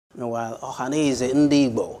While Ohanaeze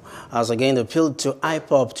Ndigbo has again appealed to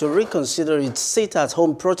IPOB to reconsider its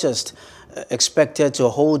sit-at-home protest expected to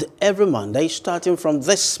hold every Monday starting from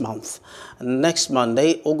this month. Next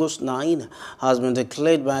Monday, August 9, has been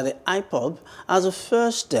declared by the IPOB as the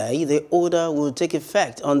first day the order will take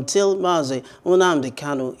effect until Mazi Nnamdi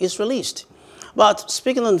Kanu is released. But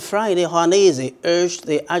speaking on Friday, Ohanaeze urged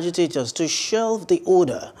the agitators to shelve the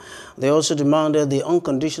order. They also demanded the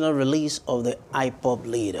unconditional release of the IPOB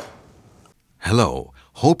leader. Hello,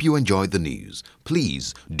 hope you enjoyed the news.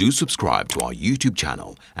 Please do subscribe to our YouTube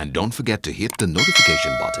channel and don't forget to hit the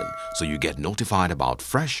notification button so you get notified about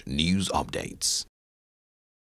fresh news updates.